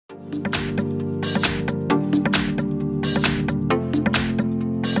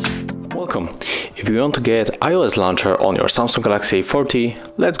Welcome. If you want to get iOS launcher on your Samsung Galaxy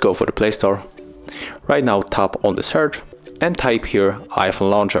A40, let's go for the Play Store. Right now tap on the search and type here iPhone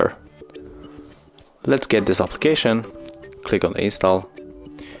launcher. Let's get this application, click on the install,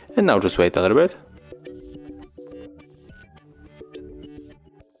 and now just wait a little bit.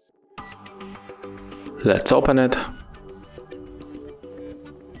 Let's open it.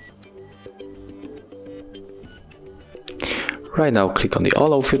 Right now click on the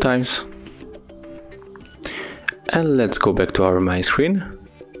allow a few times. And let's go back to our main screen.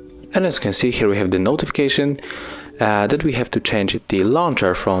 And as you can see here we have the notification that we have to change the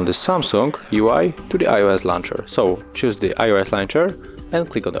launcher from the Samsung UI to the iOS launcher. So choose the iOS launcher and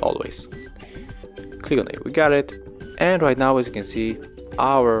click on the always. Click on it, we got it. And right now as you can see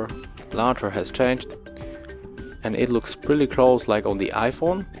our launcher has changed. And it looks pretty close like on the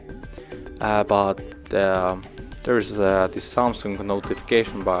iPhone, but there is the Samsung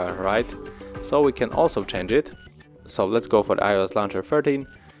notification bar, right? So we can also change it. So let's go for the iOS launcher 13,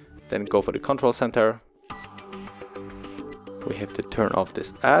 then go for the control center. We have to turn off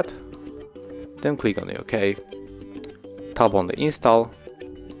this ad, then click on the OK, tap on the install.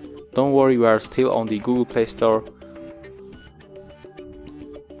 Don't worry, we are still on the Google Play Store.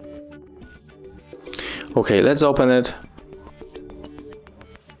 Okay, let's open it.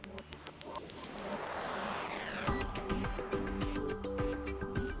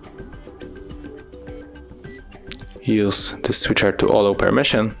 Use the switcher to allow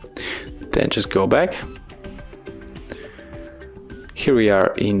permission, then just go back. Here we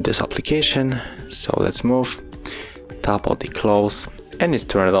are in this application, so let's move, tap on the close, and it's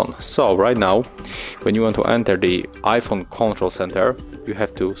turned on. So right now, when you want to enter the iPhone control center, you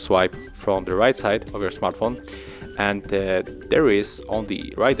have to swipe from the right side of your smartphone, and there is on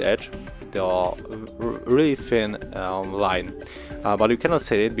the right edge the really thin line, but you cannot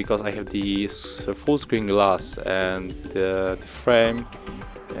see it because I have the full screen glass and the frame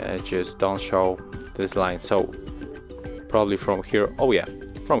just don't show this line. So probably from here, oh yeah,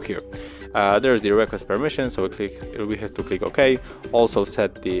 from here there's the request permission, so we have to click OK. Also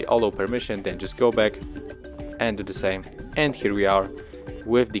set the allow permission, then just go back and do the same, and here we are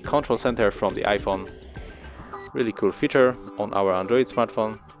with the control center from the iPhone. Really cool feature on our Android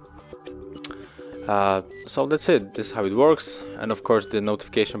smartphone. So that's it, this is how it works. And of course the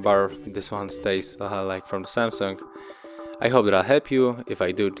notification bar, this one stays like from the Samsung. I hope that I'll help you. If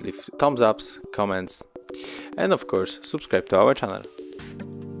I do, leave thumbs ups, comments, and of course subscribe to our channel.